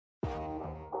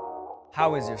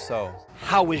How is your soul?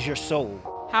 How is your soul?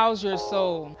 How's your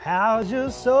soul? How's your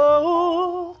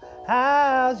soul?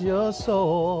 How's your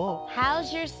soul?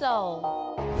 How's your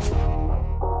soul?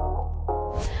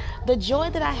 The joy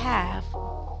that I have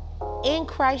in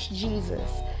Christ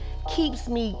Jesus keeps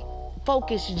me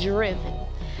focus driven.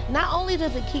 Not only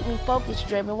does it keep me focus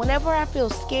driven, whenever I feel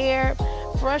scared,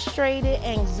 frustrated,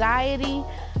 anxiety,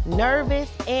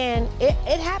 nervous, and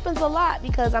it happens a lot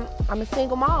because I'm a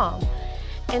single mom.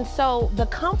 And so the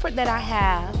comfort that I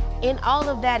have in all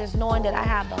of that is knowing that I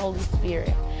have the Holy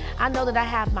Spirit. I know that I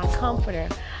have my comforter.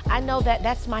 I know that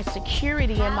that's my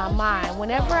security in my mind.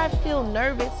 Whenever I feel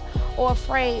nervous or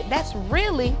afraid, that's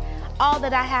really all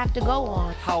that I have to go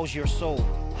on. How's your soul?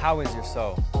 How is your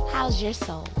soul? How's your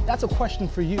soul? That's a question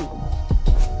for you.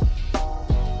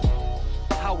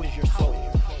 How is your soul?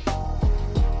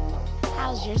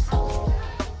 How's your soul?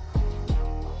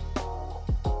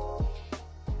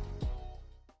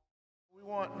 We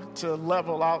want to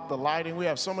level out the lighting. We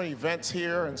have so many events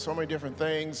here and so many different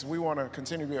things. We want to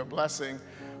continue to be a blessing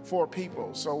for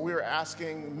people. So we're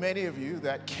asking many of you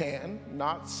that can,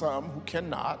 not some who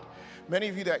cannot, many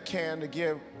of you that can to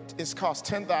give. It's cost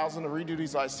 $10,000 to redo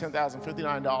these lights,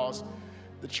 $10,059.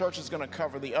 The church is going to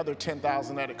cover the other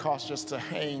 $10,000 that it costs just to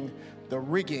hang the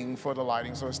rigging for the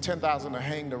lighting. So it's $10,000 to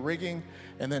hang the rigging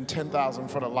and then $10,000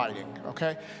 for the lighting,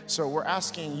 okay? So we're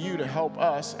asking you to help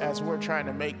us as we're trying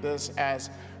to make this as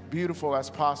beautiful as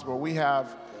possible. We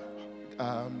have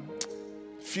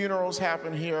funerals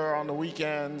happen here on the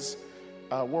weekends.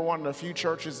 We're one of the few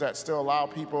churches that still allow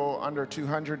people under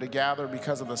 200 to gather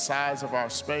because of the size of our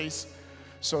space,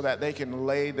 so that they can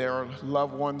lay their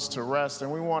loved ones to rest.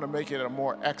 And we want to make it a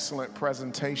more excellent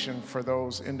presentation for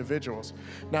those individuals.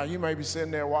 Now, you may be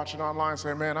sitting there watching online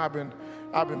saying, man, I've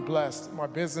been blessed. My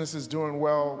business is doing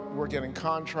well. We're getting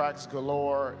contracts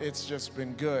galore. It's just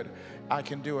been good. I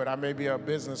can do it. I may be a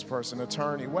business person,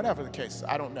 attorney, whatever the case,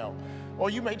 I don't know.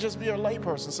 Or you may just be a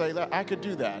layperson, say that I could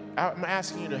do that. I'm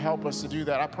asking you to help us to do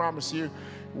that. I promise you,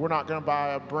 we're not going to buy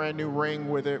a brand new ring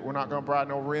with it. We're not going to buy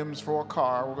no rims for a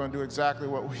car. We're going to do exactly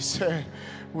what we said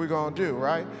we're going to do,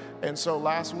 right? And so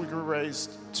last week we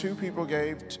raised, 2 people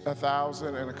gave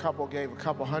 $1,000 and a couple gave a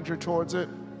couple hundred towards it.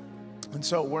 And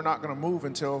so we're not going to move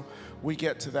until we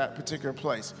get to that particular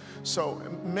place. So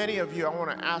many of you, I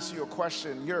want to ask you a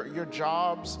question. Your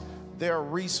jobs, they're a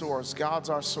resource. God's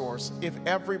our source. If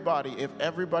everybody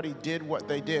did what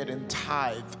they did and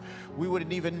tithe, we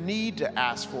wouldn't even need to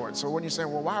ask for it. So when you're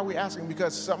saying, well, why are we asking?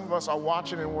 Because some of us are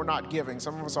watching and we're not giving.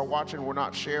 Some of us are watching and we're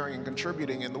not sharing and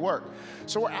contributing in the work.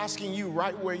 So we're asking you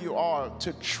right where you are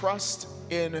to trust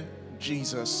in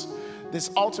Jesus. This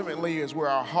ultimately is where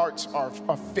our hearts are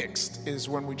fixed, is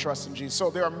when we trust in Jesus. So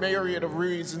there are myriad of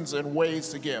reasons and ways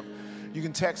to give. You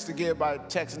can text to give by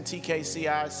texting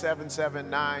TKCI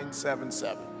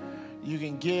 77977. You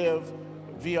can give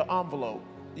via envelope.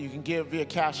 You can give via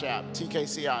Cash App,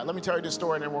 TKCI. Let me tell you this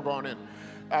story and then we're going in.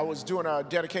 I was doing a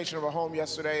dedication of a home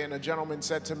yesterday and a gentleman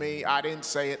said to me, I didn't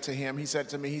say it to him, he said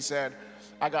to me,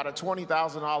 I got a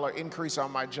 $20,000 increase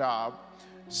on my job.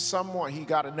 He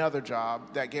got another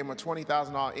job that gave him a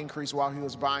 $20,000 increase while he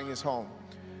was buying his home.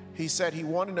 He said he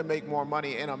wanted to make more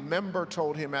money, and a member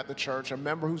told him at the church, a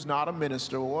member who's not a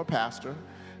minister or a pastor,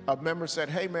 a member said,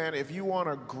 hey man, if you want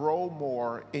to grow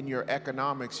more in your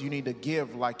economics, you need to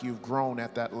give like you've grown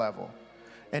at that level.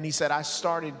 And he said, I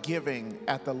started giving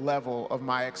at the level of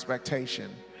my expectation,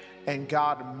 and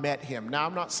God met him. Now,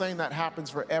 I'm not saying that happens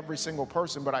for every single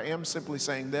person, but I am simply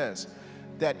saying this,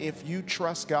 that if you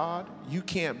trust God, you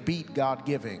can't beat God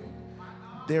giving.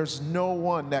 There's no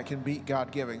one that can beat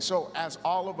God giving. So as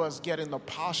all of us get in the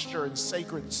posture and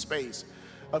sacred space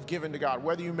of giving to God,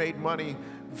 whether you made money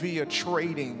via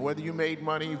trading, whether you made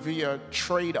money via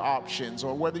trade options,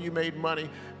 or whether you made money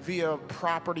via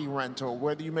property rental,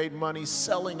 whether you made money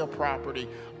selling a property,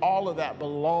 all of that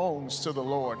belongs to the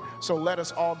Lord. So let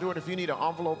us all do it. If you need an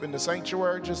envelope in the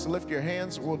sanctuary, just lift your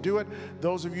hands. We'll do it.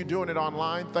 Those of you doing it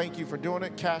online, thank you for doing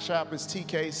it. Cash App is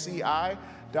TKCI.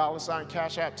 $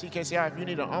 Cash App TKCI. If you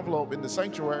need an envelope in the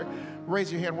sanctuary,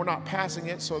 raise your hand. We're not passing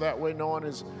it, so that way no one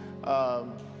is,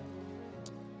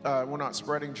 we're not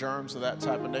spreading germs of that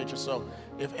type of nature. So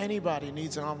if anybody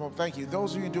needs an envelope, thank you.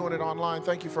 Those of you doing it online,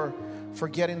 thank you for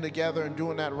getting together and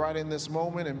doing that right in this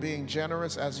moment and being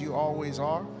generous as you always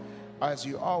are,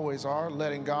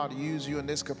 letting God use you in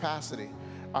this capacity.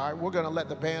 All right, we're going to let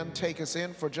the band take us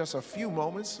in for just a few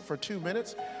moments, for 2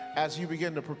 minutes, as you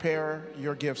begin to prepare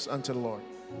your gifts unto the Lord.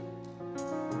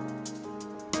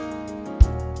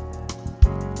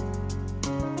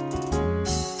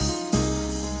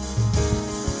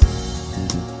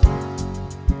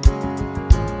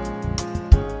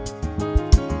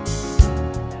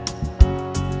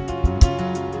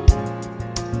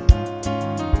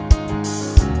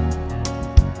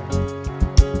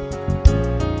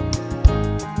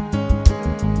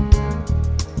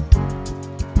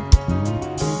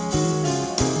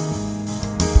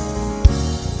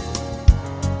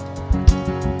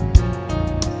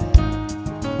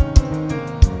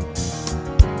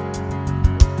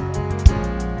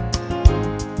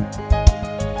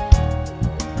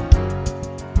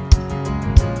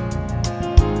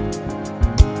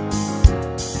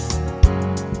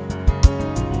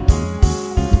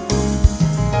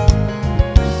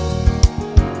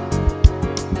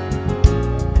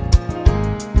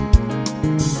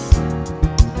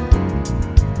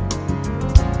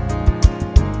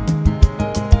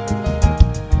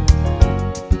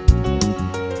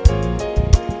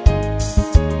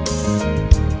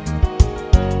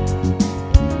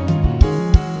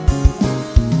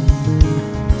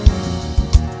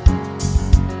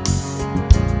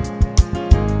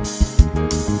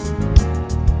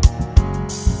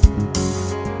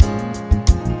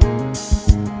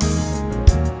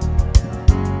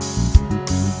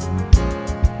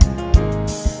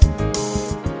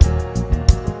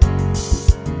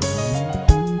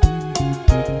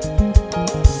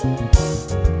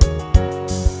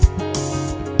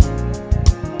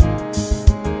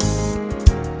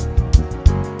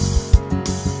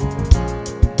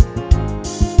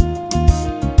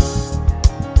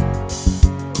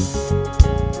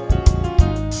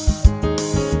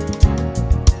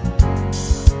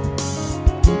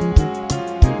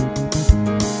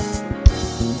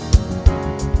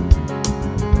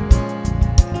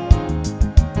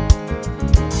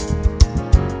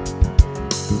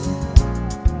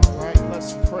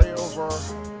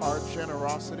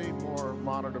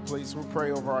 Jesus, we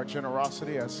pray over our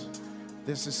generosity as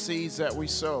this is seeds that we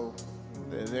sow.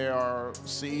 There are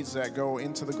seeds that go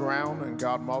into the ground and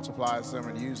God multiplies them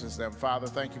and uses them. Father,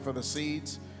 thank you for the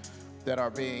seeds that are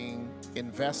being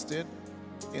invested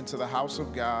into the house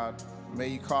of God. May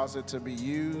you cause it to be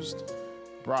used,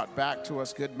 brought back to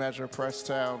us, good measure, pressed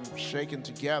down, shaken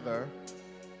together,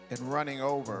 and running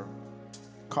over.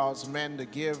 Cause men to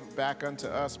give back unto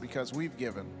us because we've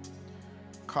given.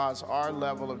 Cause our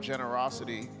level of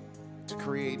generosity to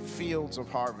create fields of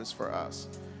harvest for us.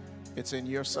 It's in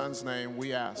your Son's name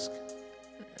we ask.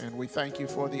 And we thank you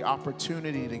for the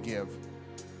opportunity to give,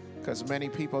 because many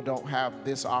people don't have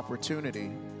this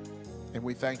opportunity. And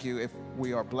we thank you if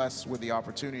we are blessed with the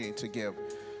opportunity to give,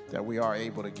 that we are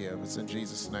able to give. It's in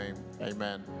Jesus' name,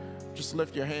 amen. Just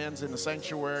lift your hands in the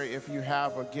sanctuary. If you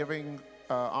have a giving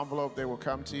envelope, they will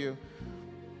come to you.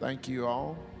 Thank you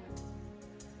all.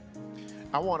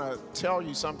 I want to tell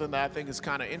you something that I think is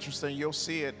kind of interesting. You'll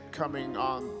see it coming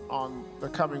on the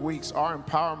coming weeks. Our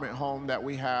empowerment home that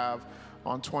we have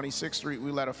on 26th Street, we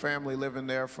let a family live in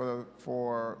there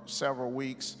for several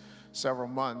weeks, several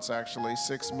months actually,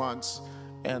 6 months,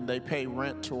 and they pay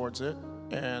rent towards it,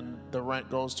 and the rent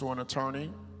goes to an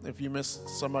attorney. If you missed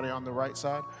somebody on the right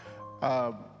side,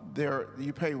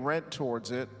 you pay rent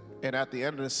towards it, and at the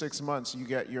end of the 6 months, you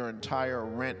get your entire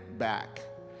rent back.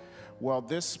 Well,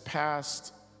 this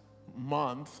past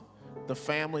month, the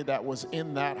family that was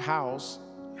in that house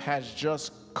has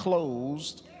just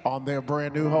closed on their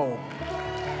brand new home.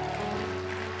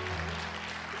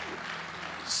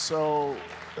 So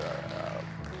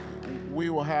we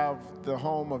will have the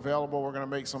home available. We're going to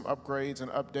make some upgrades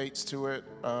and updates to it.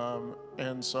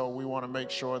 And so we want to make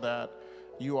sure that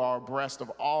you are abreast of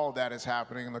all that is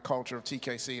happening in the culture of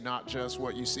TKC, not just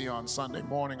what you see on Sunday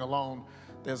morning alone.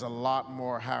 There's a lot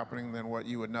more happening than what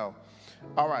you would know.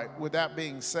 All right, with that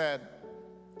being said,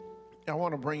 I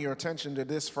want to bring your attention to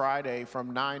this Friday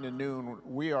from 9 to noon.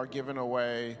 We are giving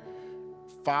away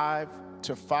 500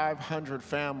 to 500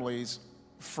 families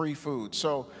free food.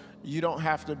 So you don't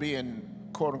have to be in,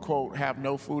 quote unquote, have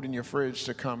no food in your fridge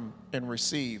to come and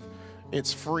receive.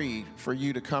 It's free for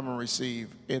you to come and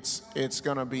receive. It's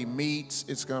going to be meats.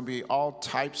 It's going to be all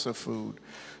types of food.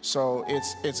 So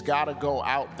it's got to go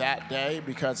out that day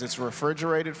because it's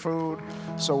refrigerated food.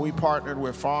 So we partnered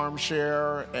with Farm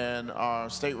Share and our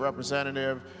state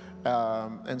representative.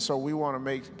 And so we want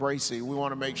to we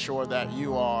want to make sure that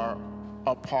you are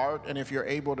a part. And if you're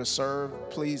able to serve,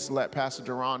 please let Pastor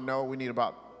Duran know. We need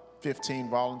about 15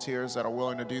 volunteers that are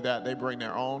willing to do that. They bring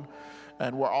their own.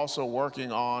 And we're also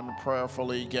working on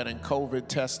prayerfully getting COVID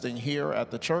testing here at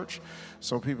the church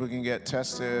so people can get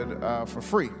tested for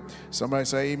free. Somebody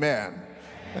say amen.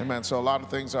 Amen. So a lot of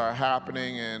things are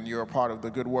happening, and you're a part of the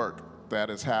good work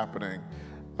that is happening.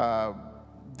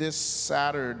 This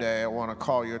Saturday, I want to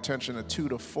call your attention to 2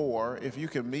 to 4. If you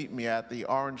can meet me at the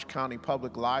Orange County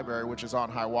Public Library, which is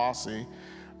on Hiwassee,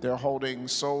 they're holding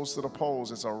Souls to the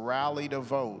Polls. It's a rally to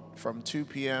vote from 2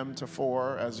 p.m. to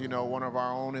 4. As you know, one of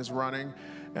our own is running,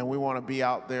 and we want to be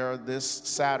out there this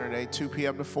Saturday, 2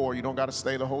 p.m. to 4. You don't got to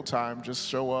stay the whole time. Just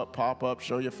show up, pop up,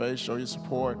 show your face, show your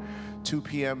support. 2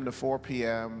 p.m. to 4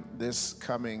 p.m. this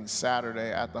coming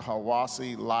Saturday at the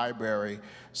Hiwassee Library.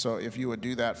 So if you would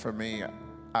do that for me,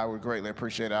 I would greatly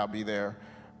appreciate it. I'll be there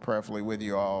prayerfully with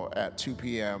you all at 2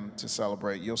 p.m. to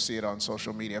celebrate. You'll see it on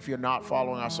social media. If you're not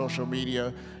following our social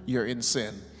media, you're in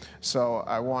sin. So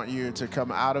I want you to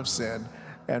come out of sin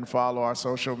and follow our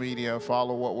social media,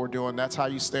 follow what we're doing. That's how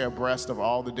you stay abreast of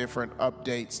all the different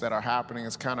updates that are happening.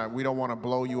 It's kind of, we don't want to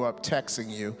blow you up texting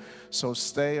you. So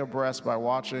stay abreast by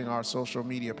watching our social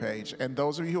media page. And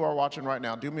those of you who are watching right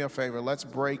now, do me a favor. Let's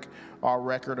break our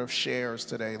record of shares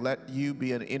today. Let you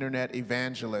be an internet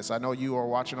evangelist. I know you are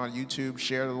watching on YouTube.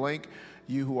 Share the link.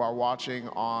 You who are watching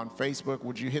on Facebook,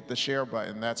 would you hit the share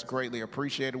button? That's greatly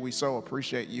appreciated. We so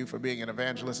appreciate you for being an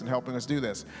evangelist and helping us do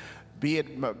this. Be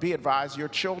advised, your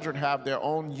children have their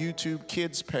own YouTube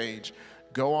Kids page.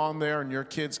 Go on there and your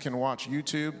kids can watch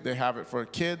YouTube. They have it for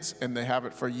kids and they have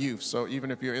it for youth. So even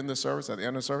if you're in the service, at the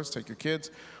end of the service, take your kids,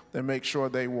 then make sure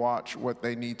they watch what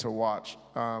they need to watch.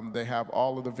 They have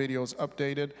all of the videos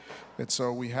updated. And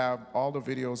so we have all the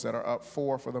videos that are up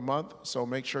for the month. So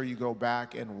make sure you go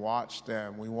back and watch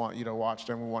them. We want you to watch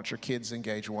them. We want your kids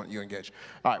engaged. We want you engaged.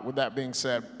 All right, with that being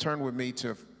said, turn with me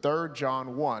to 3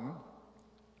 John 1.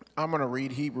 I'm going to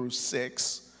read Hebrews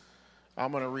 6.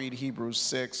 I'm going to read Hebrews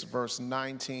 6, verse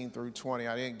 19 through 20.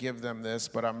 I didn't give them this,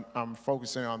 but I'm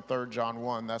focusing on 3 John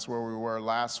 1. That's where we were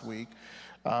last week.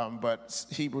 But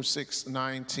Hebrews 6,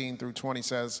 19 through 20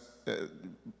 says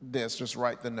this, just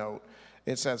write the note.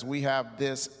 It says, we have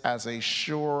this as a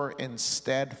sure and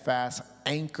steadfast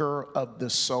anchor of the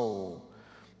soul,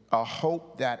 a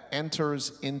hope that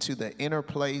enters into the inner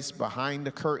place behind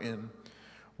the curtain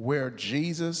where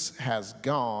Jesus has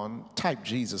gone. Type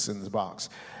Jesus in the box.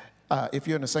 If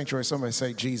you're in the sanctuary, somebody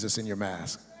say Jesus in your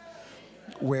mask.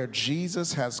 Where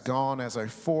Jesus has gone as a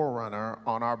forerunner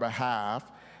on our behalf,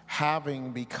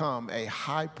 having become a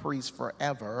high priest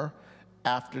forever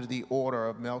after the order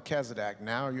of Melchizedek.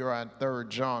 Now you're on 3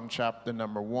 John chapter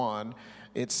number 1.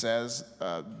 It says,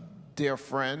 dear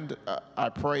friend, I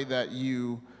pray that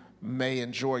you may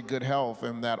enjoy good health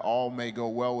and that all may go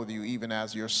well with you, even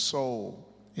as your soul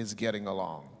is getting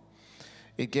along.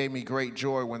 It gave me great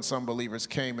joy when some believers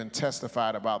came and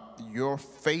testified about your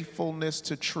faithfulness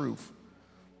to truth,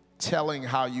 telling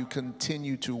how you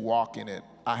continue to walk in it.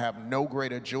 I have no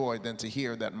greater joy than to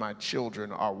hear that my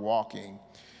children are walking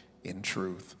in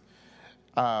truth.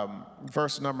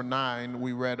 Verse number 9,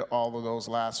 we read all of those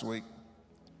last week.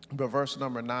 But verse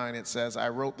number 9, it says, I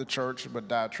wrote the church, but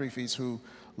Diotrephes, who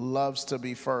loves to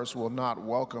be first, will not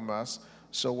welcome us.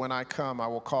 So when I come, I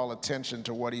will call attention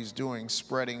to what he's doing,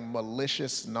 spreading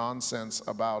malicious nonsense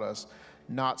about us.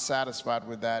 Not satisfied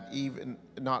with that,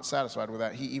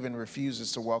 he even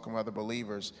refuses to welcome other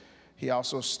believers. He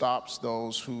also stops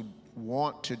those who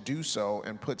want to do so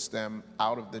and puts them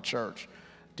out of the church.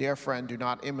 Dear friend, do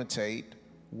not imitate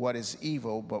what is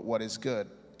evil, but what is good.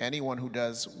 Anyone who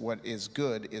does what is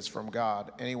good is from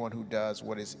God. Anyone who does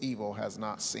what is evil has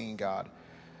not seen God.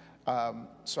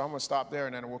 So I'm going to stop there,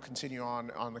 and then we'll continue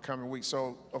on the coming week.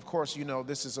 So, of course, you know,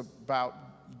 this is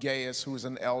about Gaius, who is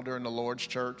an elder in the Lord's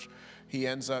church. He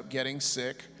ends up getting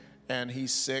sick, and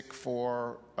he's sick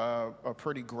for a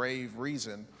pretty grave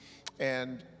reason.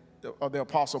 And the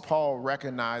Apostle Paul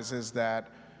recognizes that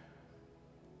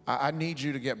I need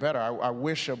you to get better. I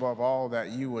wish above all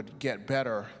that you would get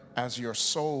better as your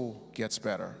soul gets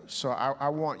better. So I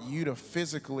want you to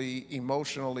physically,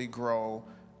 emotionally grow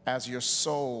as your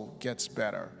soul gets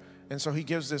better. And so he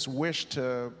gives this wish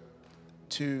to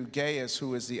Gaius,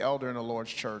 who is the elder in the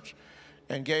Lord's church.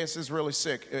 And Gaius is really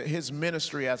sick. His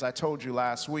ministry, as I told you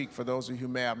last week, for those of you who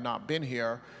may have not been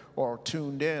here or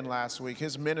tuned in last week,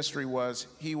 his ministry was,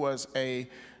 he was a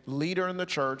leader in the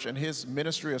church, and his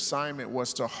ministry assignment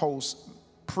was to host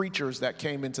preachers that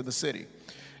came into the city.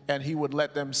 And he would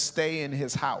let them stay in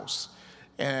his house.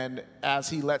 And as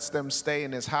he lets them stay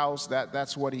in his house,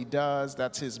 that's what he does.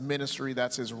 That's his ministry.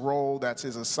 That's his role. That's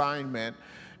his assignment.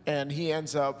 And he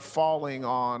ends up falling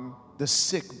on the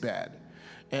sick bed.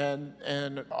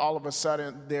 And all of a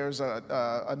sudden, there's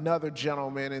another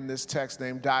gentleman in this text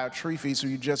named Diotrephes, who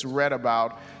you just read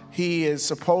about. He is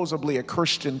supposedly a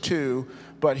Christian too,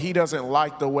 but he doesn't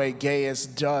like the way Gaius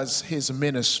does his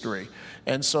ministry.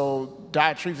 And so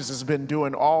Diotrephes has been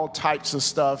doing all types of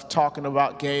stuff, talking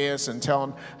about Gaius and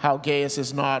telling how Gaius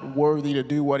is not worthy to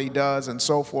do what he does and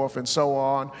so forth and so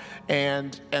on.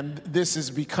 And this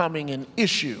is becoming an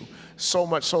issue, so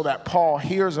much so that Paul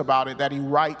hears about it, that he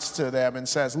writes to them and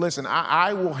says, listen,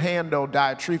 I will handle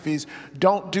Diotrephes.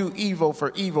 Don't do evil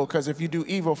for evil, because if you do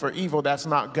evil for evil, that's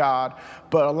not God.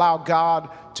 But allow God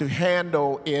to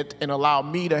handle it and allow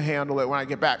me to handle it when I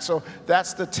get back. So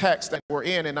that's the text that we're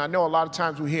in. And I know a lot of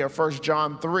times we hear 1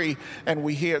 John 3 and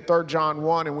we hear 3 John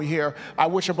 1 and we hear, I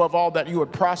wish above all that you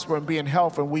would prosper and be in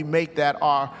health. And we make that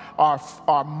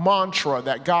our mantra,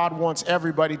 that God wants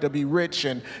everybody to be rich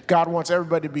and God wants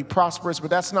everybody to be prosperous. But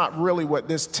that's not really what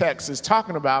this text is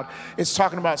talking about. It's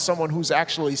talking about someone who's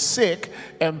actually sick,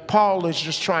 and Paul is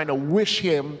just trying to wish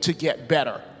him to get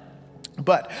better.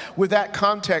 But with that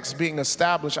context being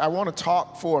established, I want to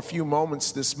talk for a few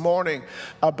moments this morning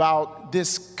about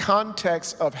this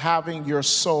context of having your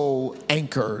soul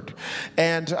anchored.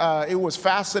 And it was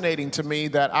fascinating to me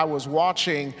that I was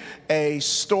watching a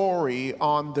story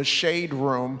on the Shade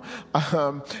Room,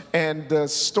 and the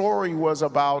story was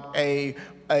about a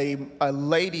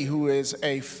lady who is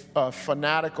a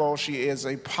fanatical, she is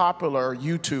a popular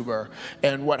YouTuber.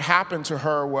 And what happened to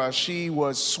her was she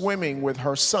was swimming with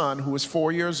her son, who was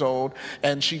 4 years old,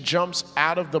 and she jumps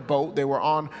out of the boat. They were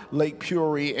on Lake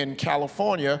Puree in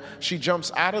California. She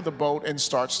jumps out of the boat and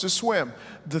starts to swim.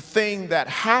 The thing that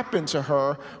happened to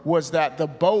her was that the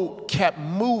boat kept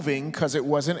moving because it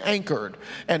wasn't anchored.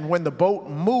 And when the boat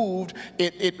moved,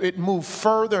 it moved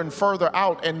further and further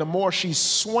out. And the more she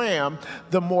swam,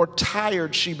 the more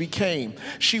tired she became.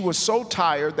 She was so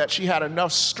tired that she had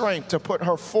enough strength to put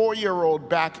her 4-year-old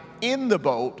back in the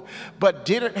boat, but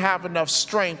didn't have enough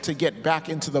strength to get back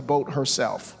into the boat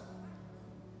herself.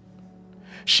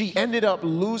 She ended up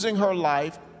losing her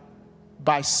life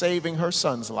by saving her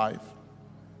son's life,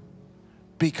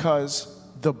 because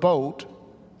the boat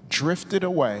drifted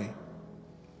away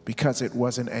because it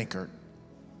wasn't anchored.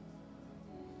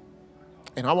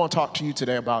 And I want to talk to you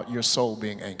today about your soul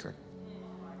being anchored.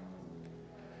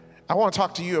 I want to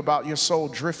talk to you about your soul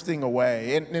drifting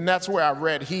away. And that's where I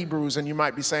read Hebrews, and you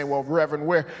might be saying, well, Reverend,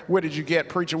 where did you get,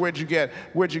 preacher, where'd you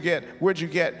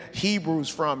get Hebrews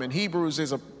from? And Hebrews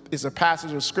is a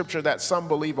passage of scripture that some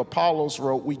believe Apollos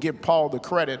wrote. We give Paul the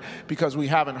credit because we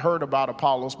haven't heard about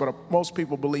Apollos, but most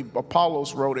people believe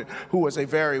Apollos wrote it, who was a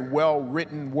very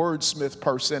well-written wordsmith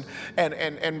person.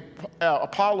 And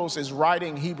Apollos is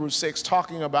writing Hebrews 6,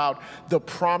 talking about the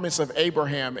promise of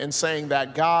Abraham and saying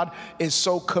that God is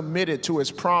so committed to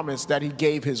his promise that he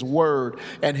gave his word.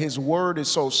 And his word is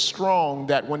so strong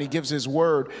that when he gives his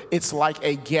word, it's like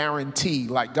a guarantee,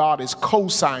 like God is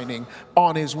co-signing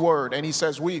on his word. And he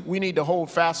says we need to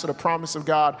hold fast to the promise of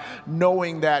God,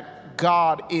 knowing that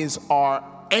God is our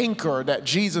anchor, that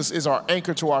Jesus is our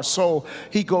anchor to our soul.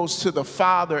 He goes to the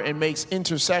Father and makes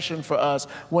intercession for us.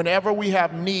 Whenever we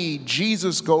have need,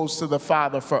 Jesus goes to the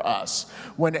Father for us.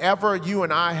 Whenever you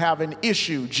and I have an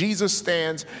issue, Jesus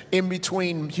stands in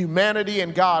between humanity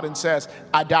and God and says,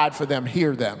 I died for them,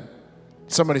 hear them.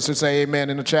 Somebody should say amen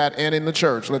in the chat and in the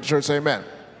church. Let the church say amen.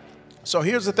 So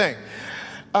here's the thing.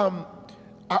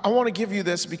 I want to give you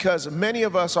this because many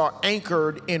of us are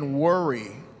anchored in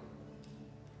worry.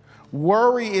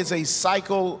 Worry is a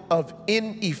cycle of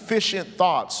inefficient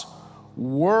thoughts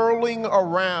whirling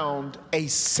around a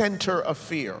center of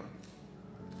fear.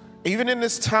 Even in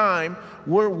this time,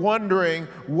 we're wondering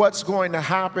what's going to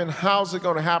happen, how's it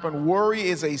going to happen. Worry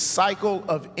is a cycle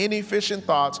of inefficient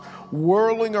thoughts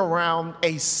whirling around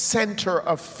a center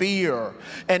of fear.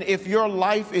 And if your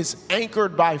life is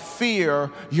anchored by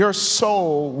fear, your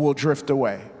soul will drift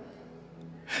away.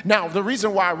 Now, the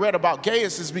reason why I read about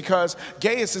Gaius is because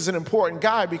Gaius is an important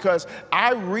guy, because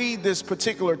I read this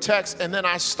particular text and then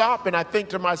I stop and I think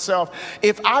to myself,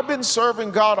 if I've been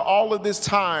serving God all of this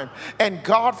time and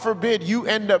God forbid you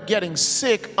end up getting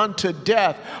sick unto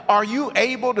death, are you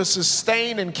able to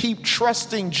sustain and keep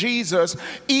trusting Jesus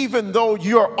even though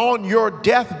you're on your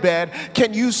deathbed?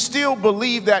 Can you still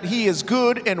believe that he is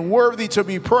good and worthy to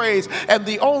be praised? And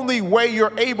the only way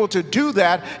you're able to do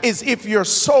that is if your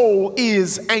soul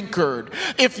is anchored.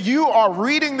 If you are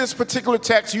reading this particular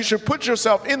text, you should put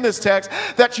yourself in this text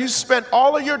that you spent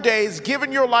all of your days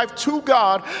giving your life to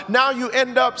God. Now you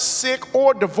end up sick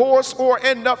or divorced, or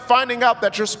end up finding out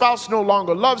that your spouse no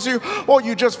longer loves you, or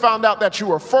you just found out that you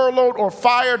were furloughed or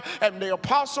fired, and the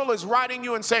apostle is writing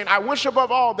you and saying, I wish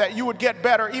above all that you would get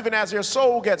better even as your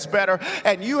soul gets better.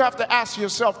 And you have to ask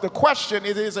yourself the question,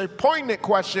 it is a poignant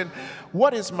question,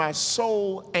 what is my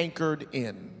soul anchored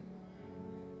in?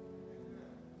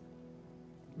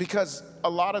 Because a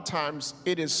lot of times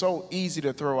it is so easy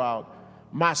to throw out,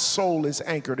 my soul is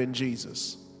anchored in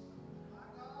Jesus.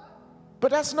 But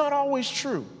that's not always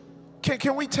true.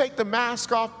 Can we take the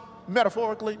mask off,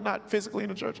 metaphorically, not physically in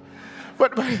the church?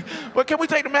 But can we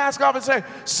take the mask off and say,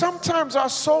 sometimes our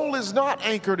soul is not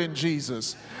anchored in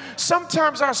Jesus.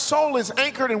 Sometimes our soul is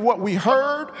anchored in what we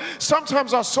heard.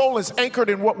 Sometimes our soul is anchored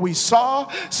in what we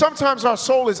saw. Sometimes our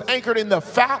soul is anchored in the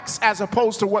facts as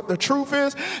opposed to what the truth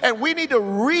is. And we need to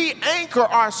re-anchor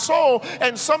our soul.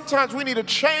 And sometimes we need to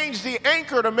change the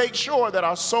anchor to make sure that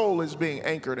our soul is being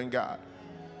anchored in God.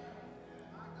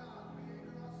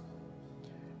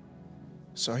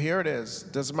 So here it is.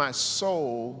 Does my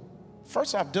soul,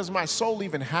 first off, does my soul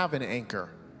even have an anchor?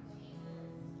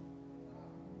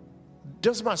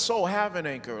 Does my soul have an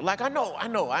anchor? Like, I know.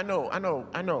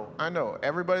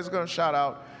 Everybody's going to shout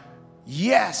out,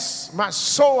 yes, my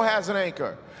soul has an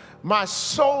anchor. My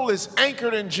soul is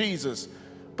anchored in Jesus.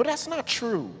 But that's not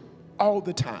true all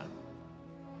the time.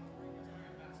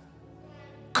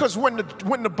 Because when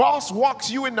the boss walks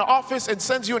you in the office and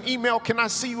sends you an email, can I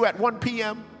see you at 1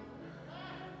 p.m.?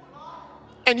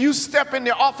 And you step in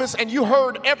the office and you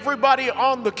heard everybody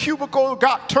on the cubicle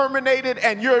got terminated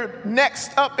and you're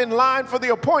next up in line for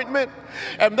the appointment,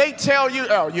 and they tell you,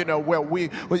 oh,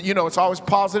 it's always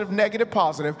positive, negative,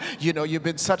 positive. You've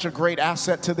been such a great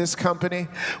asset to this company.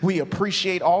 We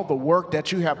appreciate all the work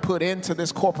that you have put into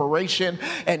this corporation.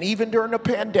 And even during the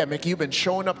pandemic, you've been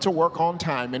showing up to work on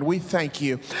time, and we thank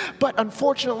you. But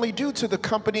unfortunately, due to the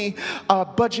company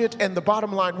budget and the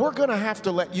bottom line, we're going to have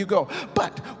to let you go.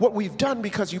 But what we've done,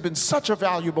 because because you've been such a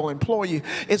valuable employee,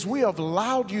 is we have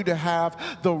allowed you to have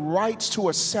the rights to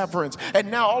a severance.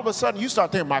 And now all of a sudden you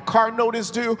start thinking, my car note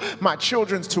is due, my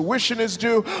children's tuition is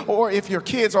due, or if your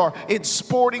kids are in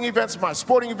sporting events, my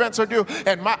sporting events are due,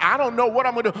 and I don't know what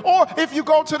I'm going to do. Or if you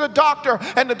go to the doctor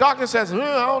and the doctor says,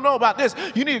 I don't know about this,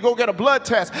 you need to go get a blood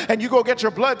test, and you go get your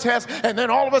blood test, and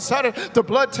then all of a sudden the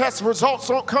blood test results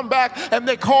don't come back, and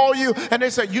they call you and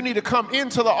they say you need to come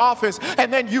into the office,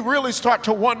 and then you really start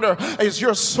to wonder, is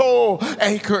your soul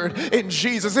anchored in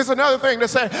Jesus? It's another thing to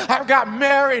say, I've got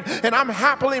married and I'm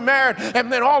happily married,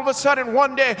 and then all of a sudden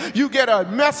one day you get a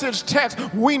message text,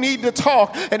 we need to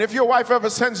talk, and if your wife ever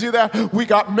sends you that, we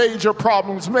got major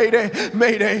problems, mayday,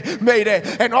 mayday, mayday,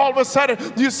 and all of a sudden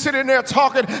you're sitting there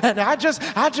talking, and I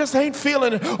just ain't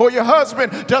feeling it. Or your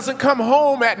husband doesn't come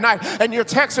home at night, and you're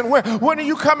texting, when are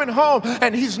you coming home?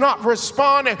 And he's not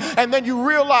responding, and then you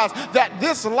realize that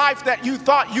this life that you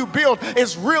thought you built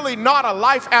is really not a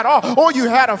life at all. Or you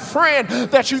had a friend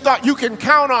that you thought you can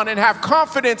count on and have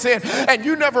confidence in, and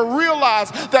you never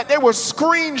realized that they were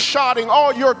screenshotting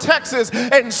all your texts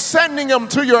and sending them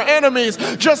to your enemies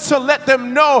just to let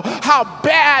them know how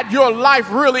bad your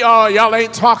life really, oh, y'all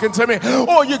ain't talking to me.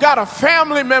 Or you got a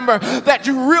family member that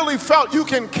you really felt you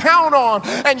can count on,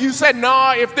 and you said,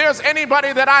 nah, if there's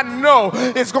anybody that I know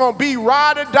is going to be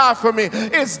ride or die for me,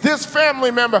 it's this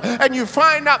family member, and you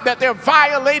find out that they're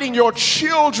violating your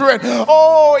children.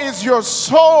 Oh, is your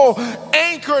soul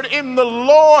anchored in the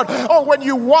Lord? Or when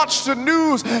you watch the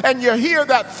news and you hear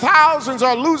that thousands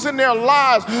are losing their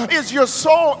lives, is your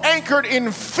soul anchored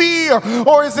in fear,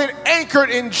 or is it anchored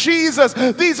in Jesus?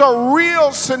 These are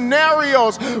real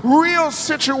scenarios, real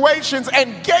situations,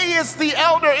 and Gaius the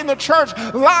elder in the church,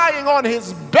 lying on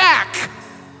his back,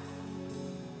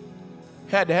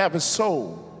 had to have his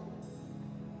soul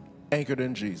anchored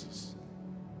in Jesus.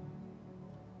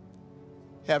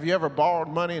 Have you ever borrowed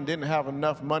money and didn't have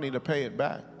enough money to pay it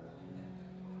back?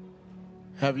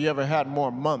 Have you ever had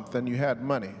more month than you had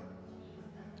money?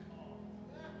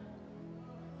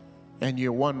 And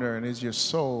you're wondering, is your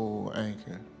soul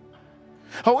anchored?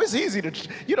 Oh, it's easy to,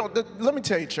 let me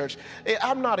tell you, church,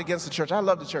 I'm not against the church. I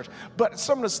love the church. But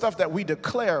some of the stuff that we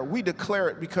declare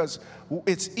it because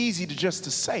it's easy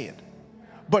to say it.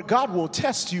 But God will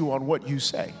test you on what you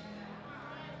say.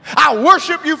 I'll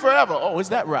worship you forever. Oh, is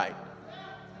that right?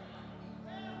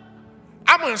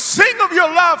 I'm going to sing of your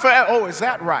love forever. Oh, is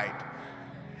that right?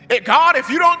 God, if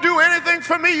you don't do anything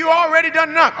for me, you already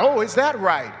done nothing. Oh, is that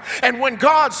right? And when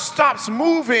God stops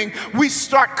moving, we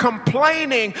start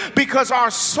complaining because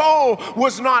our soul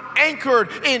was not anchored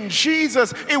in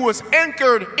Jesus. It was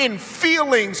anchored in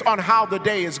feelings on how the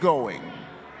day is going.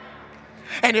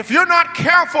 And if you're not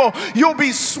careful, you'll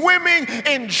be swimming,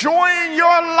 enjoying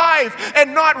your life,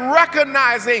 and not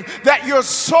recognizing that your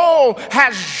soul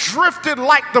has drifted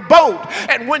like the boat.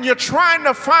 And when you're trying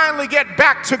to finally get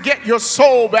back to get your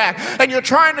soul back, and you're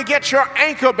trying to get your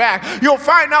anchor back, you'll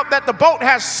find out that the boat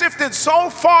has shifted so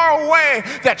far away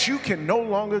that you can no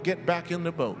longer get back in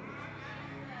the boat.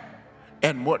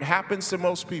 And what happens to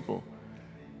most people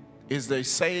is they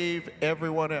save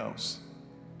everyone else,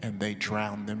 and they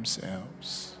drown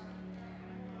themselves.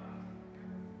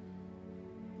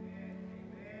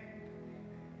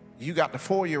 You got the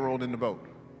 4-year-old in the boat.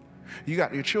 You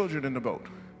got your children in the boat.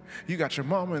 You got your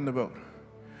mama in the boat.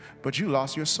 But you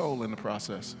lost your soul in the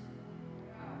process.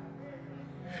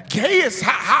 Gaius,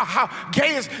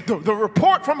 Gaius, the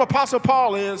report from Apostle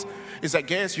Paul is that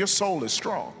Gaius, your soul is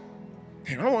strong.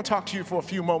 And I want to talk to you for a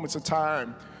few moments of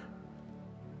time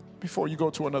before you go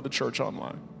to another church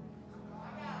online.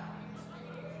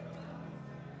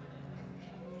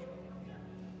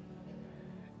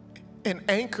 An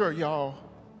anchor, y'all,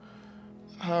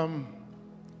 an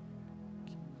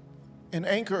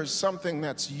anchor is something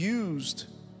that's used,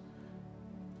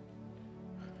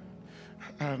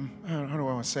 how do I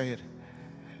want to say it?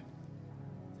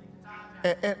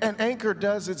 An anchor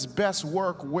does its best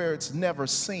work where it's never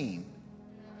seen.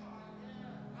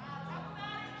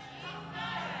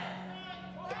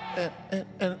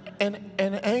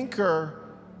 An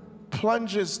anchor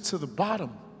plunges to the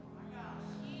bottom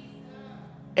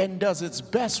and does its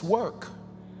best work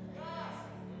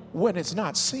when it's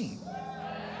not seen.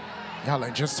 Y'all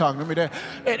ain't just talking to me there.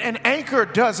 An anchor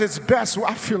does its best.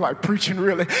 I feel like preaching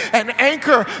really. An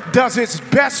anchor does its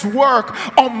best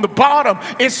work on the bottom.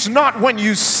 It's not when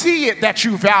you see it that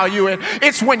you value it.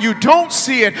 It's when you don't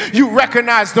see it, you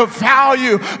recognize the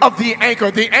value of the anchor.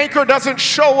 The anchor doesn't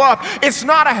show up. It's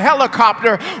not a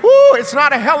helicopter. Ooh, it's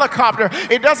not a helicopter.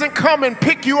 It doesn't come and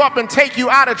pick you up and take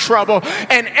you out of trouble.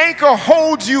 An anchor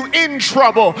holds you in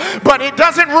trouble, but it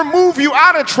doesn't remove you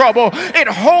out of trouble. It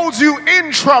holds you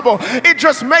in trouble. It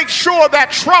just makes sure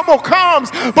that trouble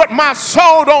comes, but my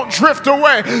soul don't drift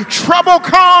away. Trouble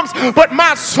comes, but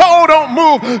my soul don't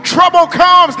move. Trouble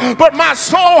comes, but my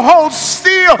soul holds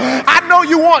still. I know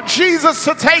you want Jesus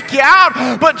to take you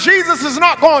out, but Jesus is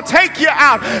not going to take you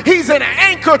out. He's an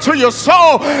anchor to your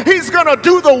soul. He's going to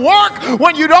do the work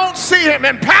when you don't see him.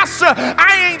 And Pastor,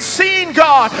 I ain't seen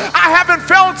God. I haven't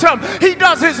felt him. He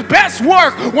does his best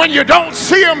work when you don't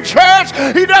see him, church.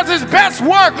 He does his best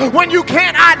work when you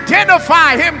can't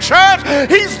identify him, church.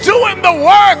 He's doing the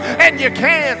work and you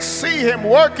can't see him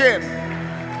working.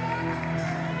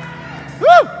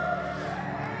 Woo!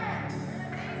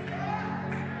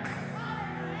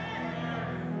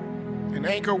 An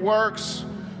anchor works.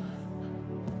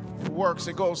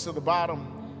 It goes to the bottom.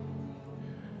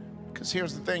 Because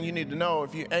here's the thing you need to know: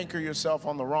 if you anchor yourself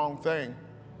on the wrong thing,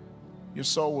 your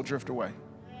soul will drift away.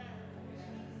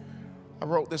 I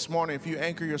wrote this morning, if you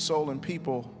anchor your soul in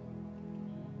people,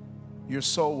 your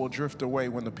soul will drift away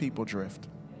when the people drift.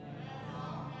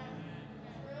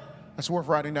 That's worth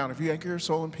writing down. If you anchor your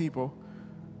soul in people,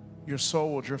 your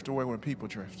soul will drift away when people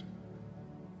drift.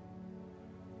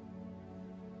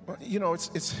 You know,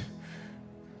 it's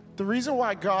the reason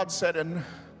why God said, and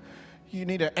you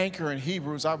need an anchor in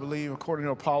Hebrews, I believe, according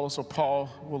to Apollos or Paul.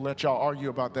 We'll let y'all argue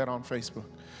about that on Facebook.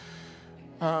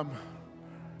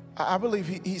 I believe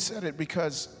he said it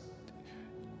because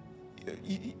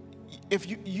if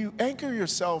you anchor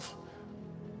yourself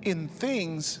in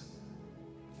things,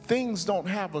 things don't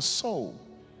have a soul.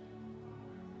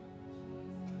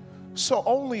 So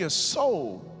only a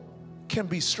soul can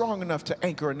be strong enough to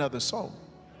anchor another soul.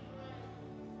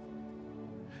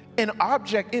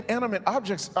 Inanimate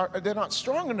objects they're not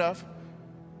strong enough.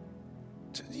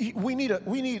 We need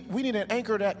an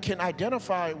anchor that can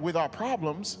identify with our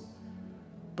problems,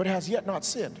 but has yet not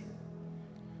sinned.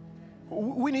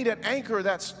 We need an anchor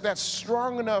that's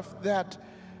strong enough that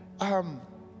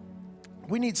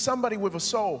we need somebody with a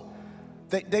soul.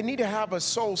 They need to have a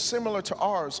soul similar to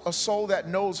ours, a soul that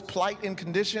knows plight and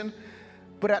condition,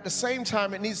 but at the same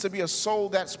time, it needs to be a soul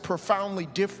that's profoundly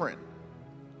different,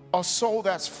 a soul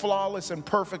that's flawless and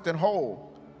perfect and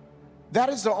whole. That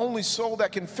is the only soul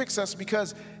that can fix us,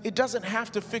 because it doesn't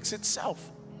have to fix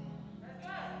itself.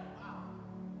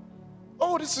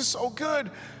 Oh, this is so good,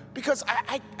 because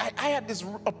I had this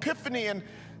epiphany and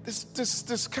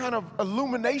this kind of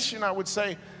illumination, I would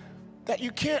say, that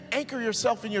you can't anchor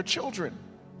yourself in your children.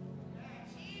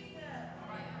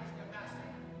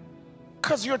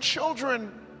 Because your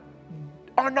children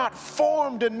are not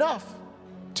formed enough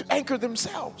to anchor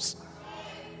themselves.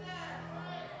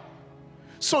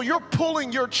 So you're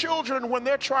pulling your children when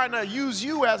they're trying to use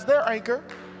you as their anchor,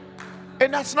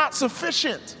 and that's not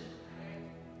sufficient.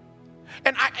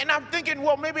 And I'm thinking,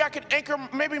 well, maybe I can anchor,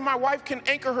 maybe my wife can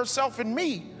anchor herself in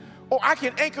me, or I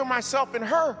can anchor myself in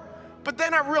her. But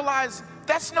then I realized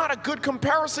that's not a good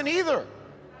comparison either,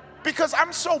 because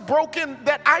I'm so broken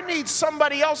that I need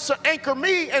somebody else to anchor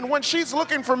me, and when she's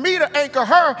looking for me to anchor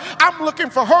her, I'm looking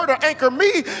for her to anchor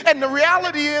me. And the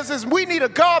reality is we need a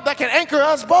God that can anchor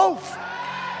us both.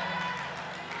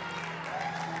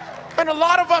 And a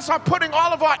lot of us are putting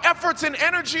all of our efforts and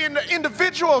energy into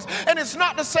individuals. And it's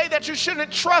not to say that you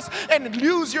shouldn't trust and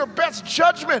use your best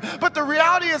judgment. But the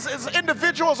reality is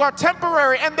individuals are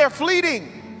temporary and they're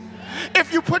fleeting.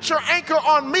 If you put your anchor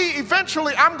on me,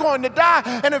 eventually I'm going to die.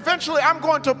 And eventually I'm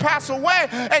going to pass away.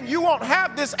 And you won't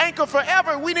have this anchor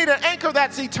forever. We need an anchor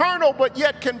that's eternal but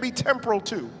yet can be temporal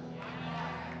too.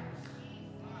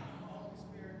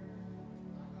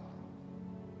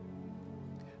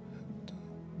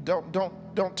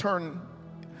 Don't turn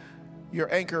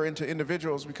your anchor into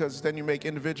individuals, because then you make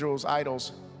individuals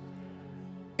idols.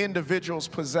 Individuals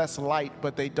possess light,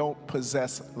 but they don't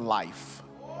possess life.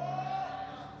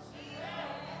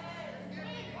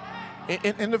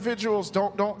 Individuals,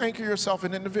 don't anchor yourself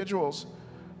in individuals,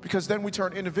 because then we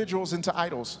turn individuals into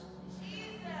idols.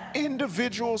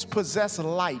 Individuals possess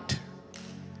light,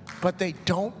 but they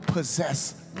don't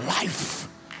possess life.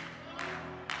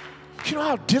 You know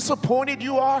how disappointed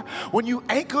you are when you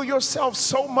anchor yourself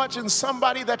so much in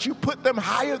somebody that you put them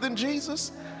higher than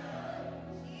Jesus?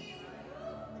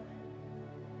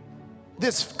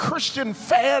 This Christian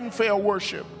fanfare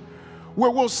worship, where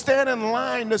we'll stand in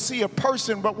line to see a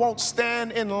person but won't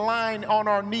stand in line on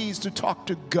our knees to talk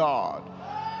to God.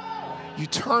 You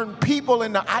turn people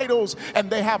into idols, and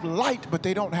they have light, but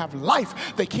they don't have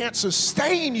life. They can't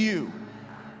sustain you.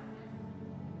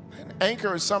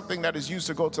 Anchor is something that is used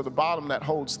to go to the bottom, that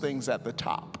holds things at the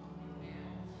top.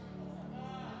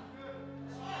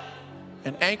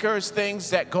 An anchor is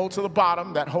things that go to the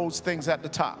bottom that holds things at the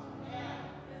top.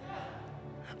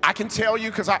 I can tell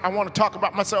you, because I want to talk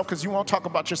about myself, because you won't talk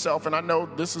about yourself, and I know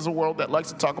this is a world that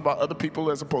likes to talk about other people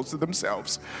as opposed to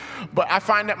themselves. But I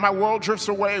find that my world drifts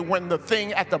away when the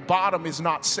thing at the bottom is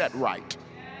not set right.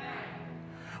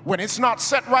 When it's not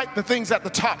set right, the things at the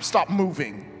top stop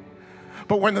moving.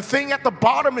 But when the thing at the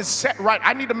bottom is set right,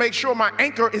 I need to make sure my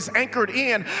anchor is anchored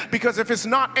in, because if it's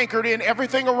not anchored in,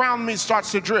 everything around me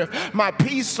starts to drift. My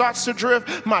peace starts to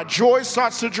drift. My joy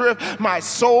starts to drift. My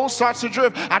soul starts to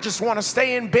drift. I just want to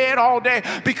stay in bed all day,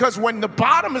 because when the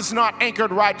bottom is not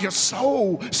anchored right, your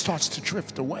soul starts to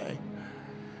drift away.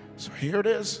 So here it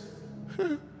is.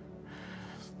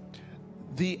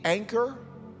 The anchor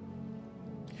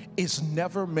is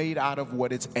never made out of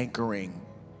what it's anchoring.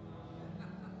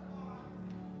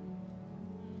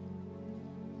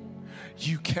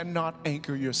 You cannot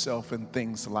anchor yourself in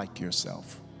things like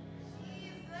yourself.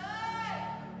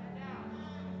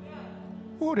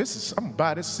 Oh, I'm gonna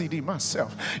buy this CD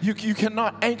myself. You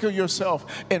cannot anchor yourself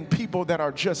in people that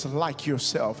are just like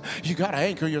yourself. You gotta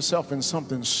anchor yourself in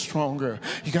something stronger.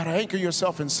 You gotta anchor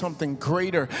yourself in something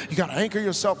greater. You gotta anchor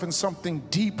yourself in something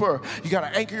deeper. You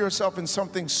gotta anchor yourself in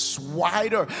something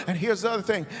wider. And here's the other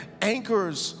thing: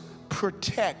 anchors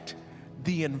protect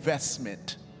the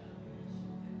investment.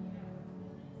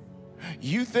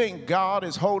 You think God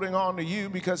is holding on to you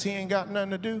because he ain't got nothing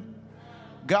to do?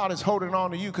 God is holding on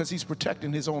to you because he's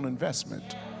protecting his own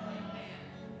investment.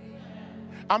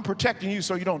 I'm protecting you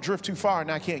so you don't drift too far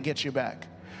and I can't get you back.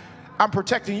 I'm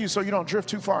protecting you so you don't drift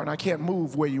too far and I can't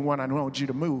move where you want you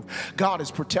to move. God is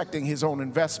protecting his own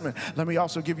investment. Let me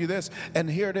also give you this, and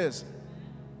here it is.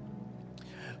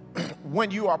 When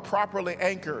you are properly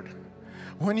anchored,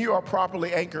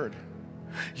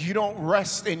 you don't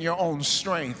rest in your own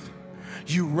strength.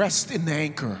 You rest in the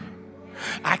anchor.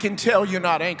 I can tell you're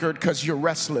not anchored because you're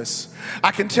restless.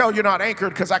 I can tell you're not anchored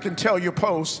because I can tell your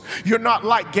posts. You're not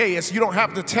like Gaius. You don't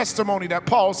have the testimony that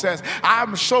Paul says.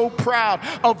 I'm so proud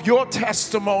of your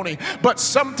testimony. But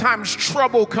sometimes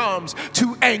trouble comes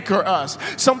to anchor us.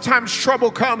 Sometimes trouble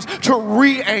comes to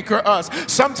re-anchor us.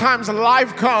 Sometimes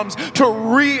life comes to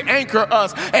re-anchor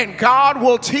us. And God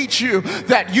will teach you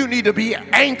that you need to be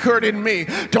anchored in me.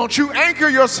 Don't you anchor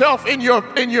yourself in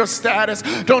your status.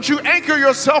 Don't you anchor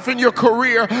yourself in your career.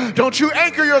 Don't you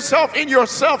anchor yourself in your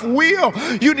self-will.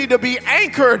 You need to be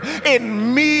anchored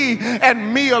in me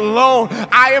and me alone.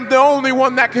 I am the only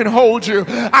one that can hold you.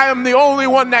 I am the only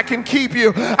one that can keep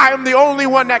you. I am the only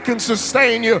one that can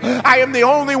sustain you. I am the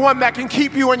only one that can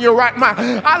keep you in your right mind.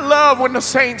 I love when the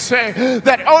saints say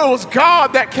that, oh, it was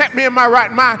God that kept me in my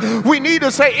right mind. We need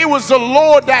to say it was the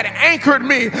Lord that anchored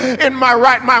me in my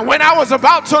right mind. When I was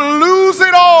about to lose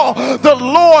it all, the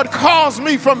Lord caused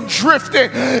me from drifting.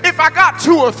 If I got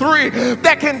 2 or 3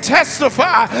 that can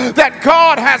testify that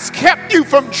God has kept you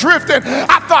from drifting.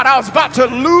 I thought I was about to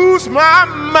lose my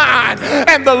mind,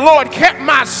 and the Lord kept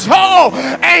my soul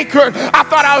anchored. I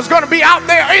thought I was going to be out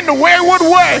there in the wayward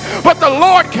way, but the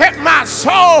Lord kept my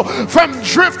soul from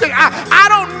drifting. I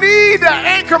don't need to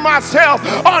anchor myself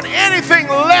on anything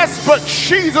less but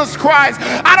Jesus Christ.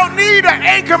 I don't need to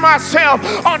anchor myself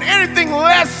on anything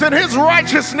less than his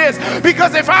righteousness,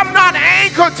 because if I'm not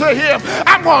anchored to him,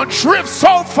 I'm going to drift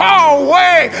so far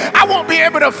away, I won't be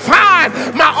able to find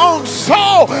my own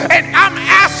soul. And I'm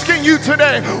asking you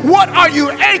today, what are you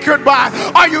anchored by?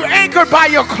 Are you anchored by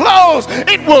your clothes?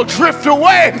 It will drift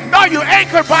away. Are you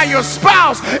anchored by your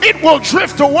spouse? It will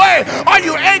drift away. Are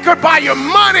you anchored by your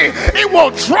money? It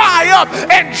will dry up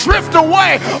and drift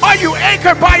away. Are you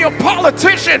anchored by your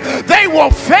politician? They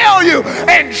will fail you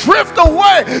and drift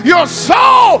away. Your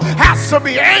soul has to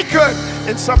be anchored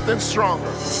in something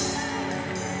stronger.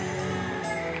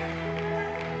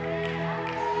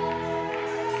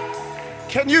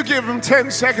 Can you give him 10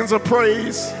 seconds of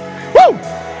praise? Woo!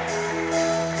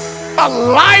 A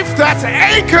life that's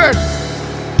anchored.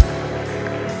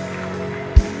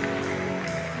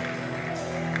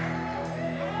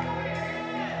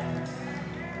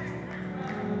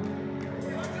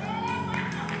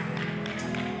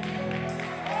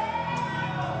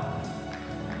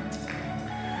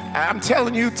 I'm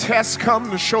telling you, tests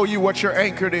come to show you what you're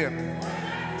anchored in.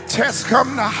 Tests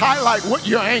come to highlight what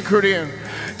you're anchored in.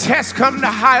 Tests come to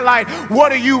highlight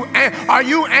what are you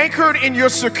anchored in your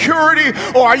security,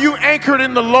 or are you anchored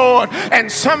in the Lord?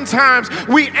 And sometimes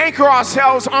we anchor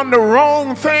ourselves on the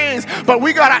wrong things, but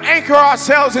we got to anchor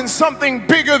ourselves in something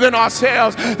bigger than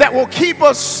ourselves that will keep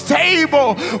us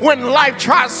stable when life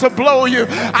tries to blow you.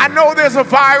 I know there's a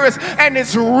virus and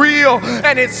it's real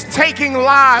and it's taking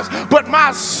lives, but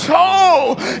my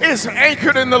soul is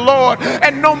anchored in the Lord,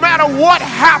 and no matter what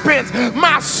happens,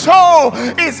 my soul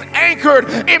is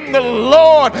anchored in the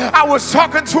Lord. I was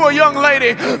talking to a young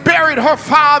lady, buried her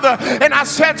father, and I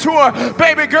said to her,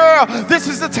 baby girl, this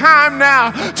is the time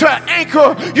now to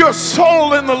anchor your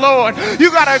soul in the Lord.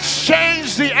 You got to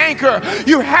exchange the anchor.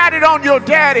 You had it on your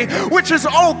daddy, which is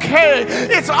okay.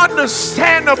 It's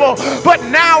understandable. But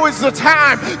now is the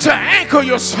time to anchor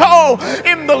your soul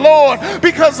in the Lord,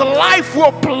 because life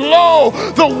will blow.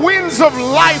 The winds of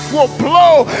life will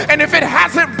blow. And if it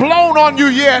hasn't blown on you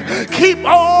yet, keep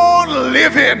on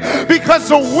living, because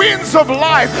the winds of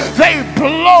life, they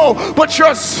blow, but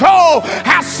your soul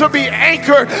has to be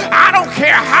anchored. I don't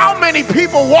care how many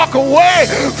people walk away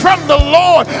from the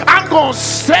Lord. I'm going to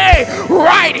stay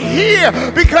right here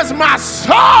because my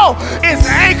soul is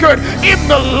anchored in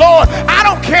the Lord. I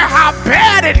don't care how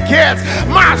bad it gets.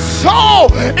 My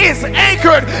soul is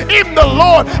anchored in the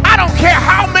Lord. I don't care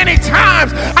how many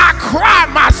times I cry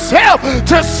myself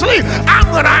to sleep. I'm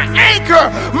going to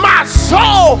anchor my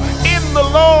soul in the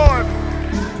Lord.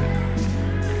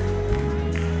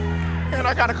 And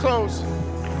I got to close.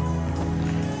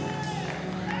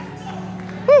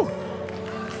 Woo.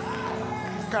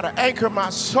 Got to anchor my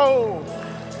soul.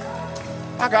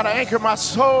 I got to anchor my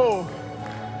soul.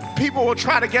 People will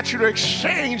try to get you to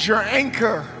exchange your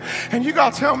anchor. And you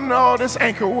got to tell them, no, this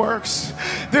anchor works.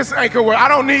 This anchor works. I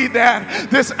don't need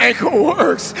that. This anchor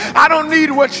works. I don't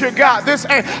need what you got. This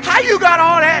anchor. How you got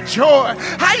all that joy?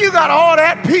 How you got all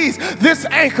that peace? This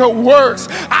anchor works.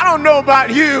 I don't know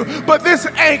about you, but this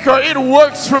anchor, it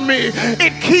works for me.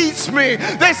 It keeps me.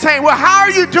 They say, well, how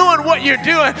are you doing what you're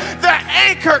doing? The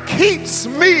anchor keeps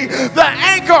me. The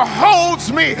anchor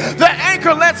holds me. The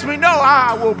anchor lets me know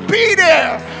I will be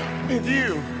there with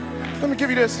you. Let me give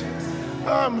you this.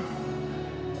 Let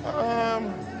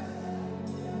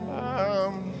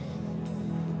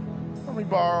me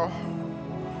borrow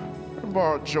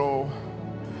Joel.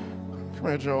 Come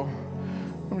here, Joel.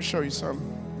 Let me show you something.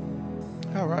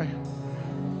 All right.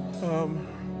 I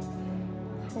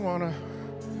wanna.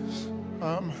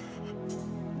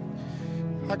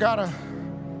 I gotta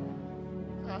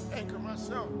anchor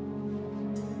myself.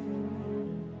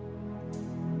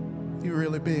 You're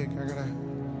really big. I gotta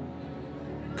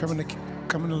come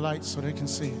in the light so they can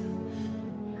see.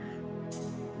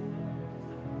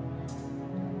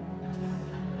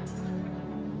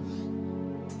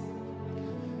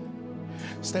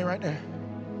 Stay right there.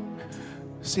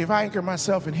 See, if I anchor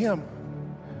myself in him,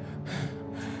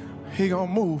 he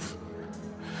gonna move.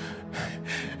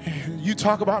 You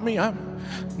talk about me, now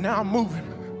I'm moving,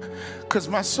 because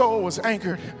my soul was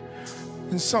anchored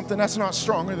in something that's not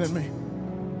stronger than me.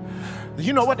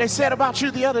 You know what they said about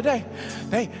you the other day?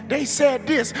 They said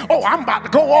this, oh, I'm about to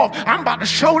go off. I'm about to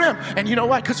show them. And you know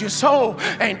what? Because your soul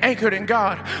ain't anchored in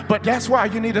God. But that's why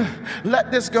you need to let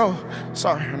this go.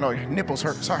 Sorry, I know your nipples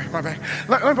hurt. Sorry, my bad.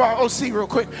 Let me borrow OC real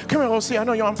quick. Come here, OC. I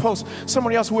know you're on post.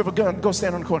 Somebody else with a gun, go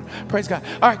stand on the corner. Praise God.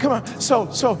 All right, come on. So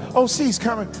OC's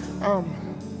coming. All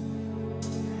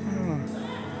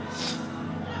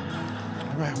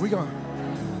right, we're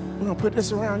gonna put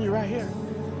this around you right here.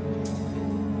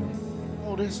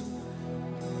 This.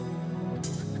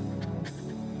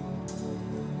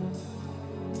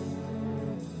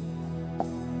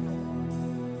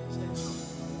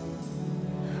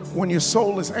 When your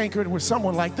soul is anchored with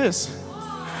someone like this,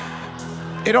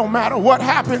 it don't matter what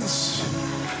happens.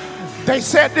 They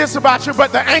said this about you,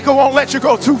 but the anchor won't let you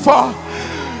go too far.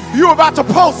 You're about to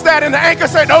post that and the anchor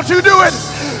say, don't you do it.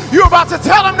 You're about to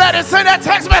tell them that and send that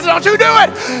text message. Don't you do it.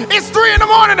 It's 3 in the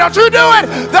morning. Don't you do it.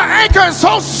 The anchor is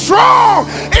so strong.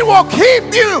 It will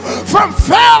keep you from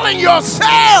failing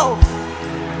yourself.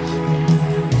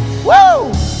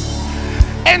 Woo!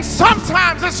 And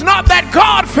sometimes it's not that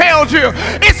God failed you.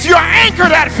 It's your anchor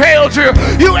that failed you.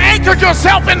 You anchored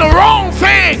yourself in the wrong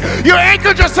thing. You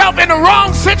anchored yourself in the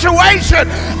wrong situation.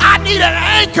 I need an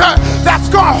anchor that's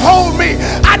going to hold me.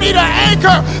 I need an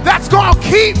anchor that's going to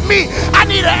keep me. I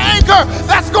need an anchor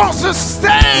that's going to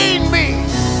sustain me.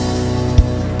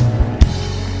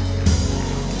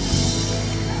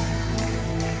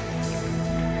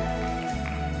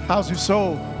 How's your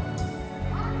soul?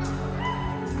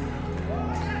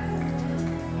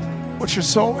 What's your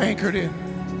soul anchored in?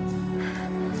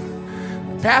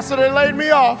 Pastor, they laid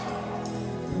me off,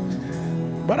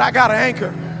 but I got an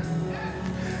anchor.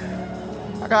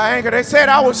 I got an anchor. They said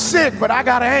I was sick, but I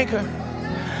got an anchor.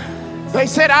 They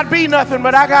said I'd be nothing,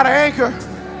 but I got an anchor.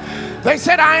 They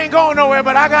said I ain't going nowhere,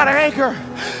 but I got an anchor.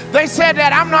 They said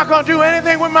that I'm not going to do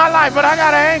anything with my life, but I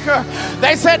got an anchor.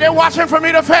 They said they're watching for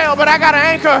me to fail, but I got an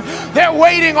anchor. They're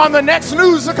waiting on the next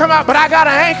news to come out, but I got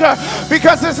an anchor,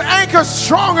 because this anchor's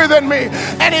stronger than me,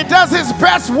 and it does its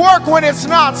best work when it's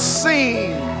not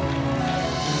seen.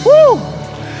 Woo!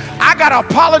 I got to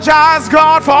apologize,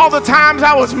 God, for all the times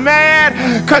I was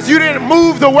mad because you didn't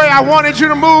move the way I wanted you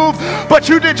to move, but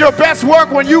you did your best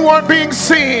work when you weren't being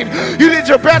seen. You did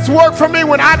your best work for me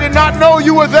when I did not know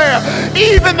you were there.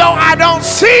 Even though I don't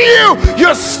see you,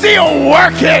 you're still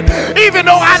working. Even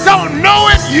though I don't know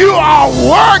it, you are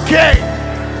working.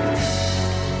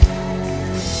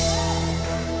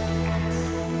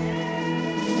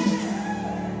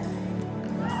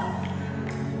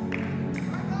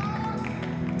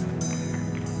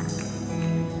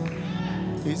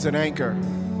 He's an anchor.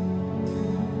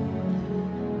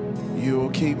 You will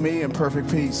keep me in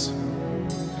perfect peace,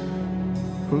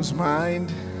 whose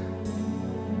mind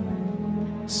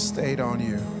stayed on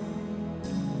you.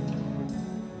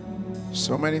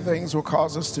 So many things will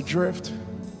cause us to drift,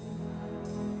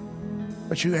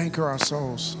 but you anchor our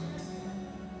souls.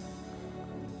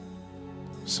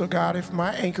 So God, if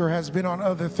my anchor has been on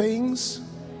other things,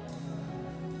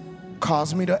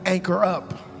 cause me to anchor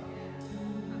up.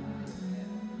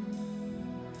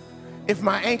 If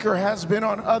my anchor has been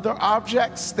on other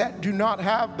objects that do not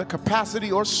have the capacity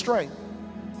or strength,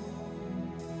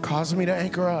 cause me to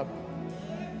anchor up.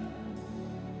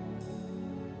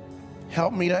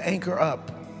 Help me to anchor up.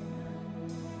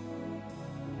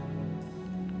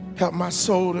 Help my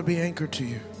soul to be anchored to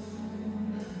you.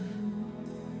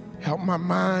 Help my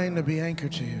mind to be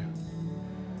anchored to you,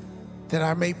 that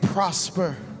I may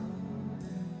prosper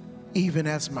even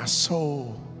as my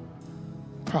soul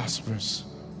prospers.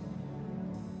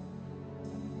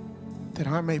 That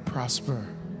I may prosper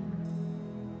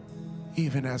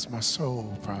even as my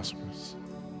soul prospers.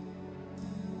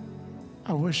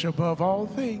 I wish above all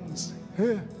things,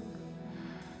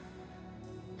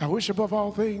 I wish above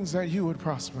all things that you would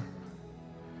prosper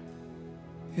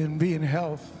and be in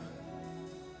health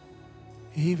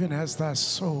even as thy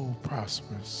soul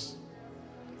prospers.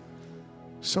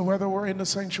 So whether we're in the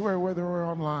sanctuary, whether we're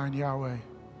online, Yahweh,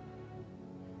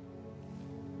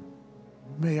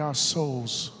 may our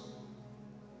souls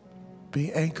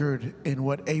be anchored in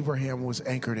what Abraham was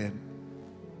anchored in.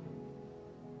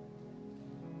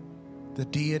 The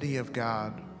deity of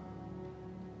God,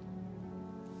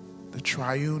 the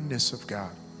triuneness of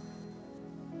God.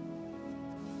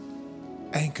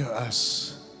 Anchor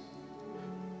us.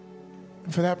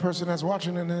 And for that person that's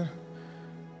watching and they're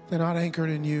not anchored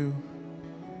in you,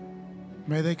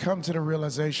 may they come to the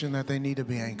realization that they need to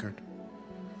be anchored.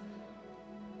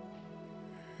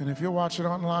 And if you're watching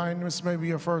online, this may be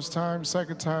your first time,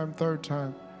 second time, third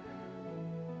time.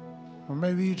 Or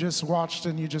maybe you just watched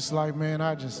and you just like, man,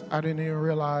 I didn't even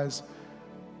realize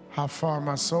how far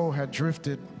my soul had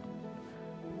drifted.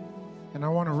 And I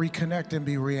want to reconnect and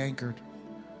be re-anchored.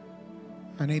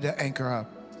 I need to anchor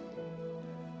up.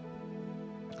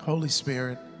 Holy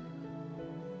Spirit,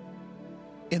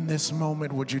 in this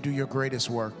moment, would you do your greatest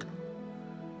work?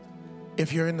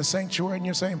 If you're in the sanctuary and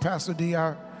you're saying, Pastor D,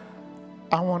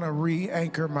 I want to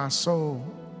re-anchor my soul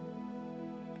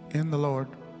in the Lord.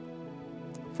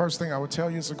 First thing I would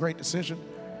tell you, it's a great decision.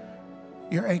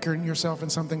 You're anchoring yourself in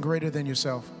something greater than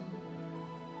yourself.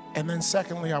 And then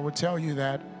secondly, I would tell you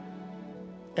that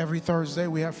every Thursday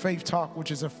we have Faith Talk,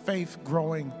 which is a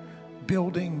faith-growing,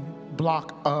 building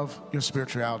block of your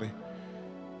spirituality.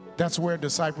 That's where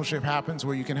discipleship happens,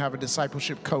 where you can have a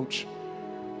discipleship coach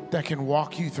that can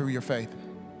walk you through your faith.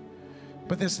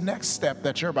 But this next step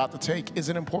that you're about to take is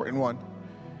an important one.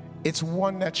 It's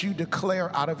one that you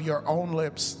declare out of your own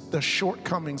lips the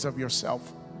shortcomings of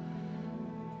yourself.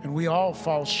 And we all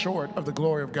fall short of the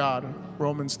glory of God.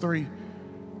 Romans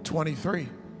 3:23.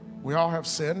 We all have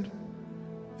sinned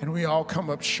and we all come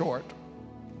up short.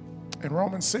 And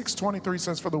Romans 6:23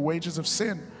 says, for the wages of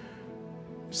sin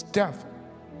is death,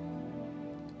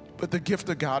 but the gift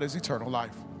of God is eternal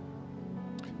life.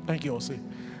 Thank you, OC.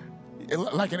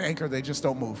 Like an anchor, they just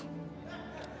don't move.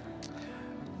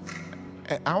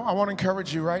 I want to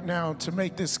encourage you right now to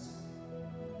make this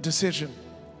decision.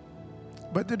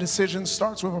 But the decision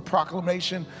starts with a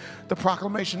proclamation. The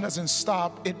proclamation doesn't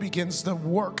stop. It begins the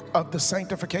work of the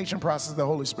sanctification process of the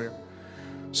Holy Spirit.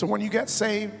 So when you get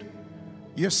saved,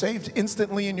 you're saved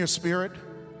instantly in your spirit,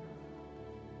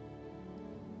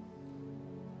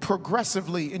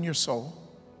 progressively in your soul,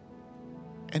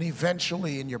 and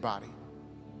eventually in your body.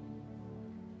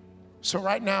 So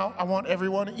right now, I want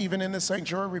everyone, even in the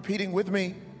sanctuary, repeating with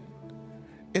me.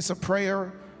 It's a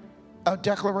prayer, a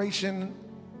declaration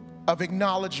of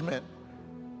acknowledgement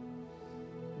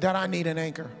that I need an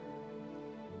anchor.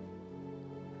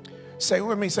 Say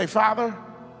with me, say, Father,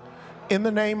 in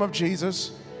the name of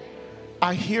Jesus,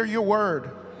 I hear your word.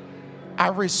 I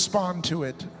respond to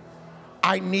it.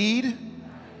 I need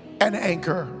an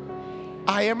anchor.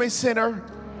 I am a sinner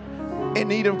in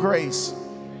need of grace.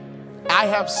 I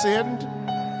have sinned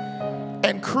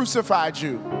and crucified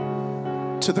you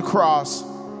to the cross.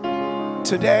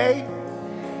 Today,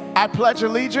 I pledge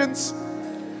allegiance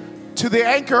to the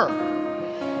anchor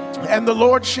and the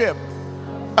lordship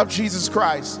of Jesus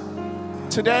Christ.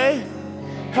 Today,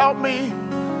 help me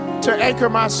to anchor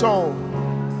my soul.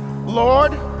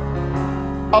 Lord,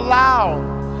 allow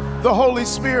the Holy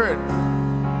Spirit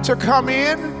to come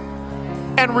in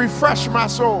and refresh my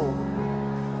soul.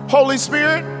 Holy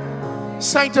Spirit,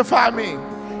 sanctify me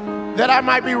that I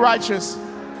might be righteous,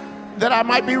 that I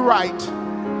might be right.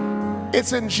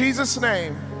 It's in Jesus'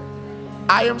 name.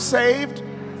 I am saved.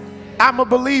 I'm a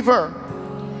believer.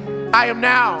 I am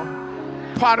now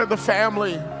part of the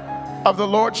family of the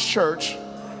Lord's church.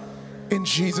 In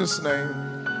Jesus'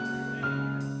 name,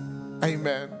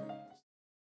 amen.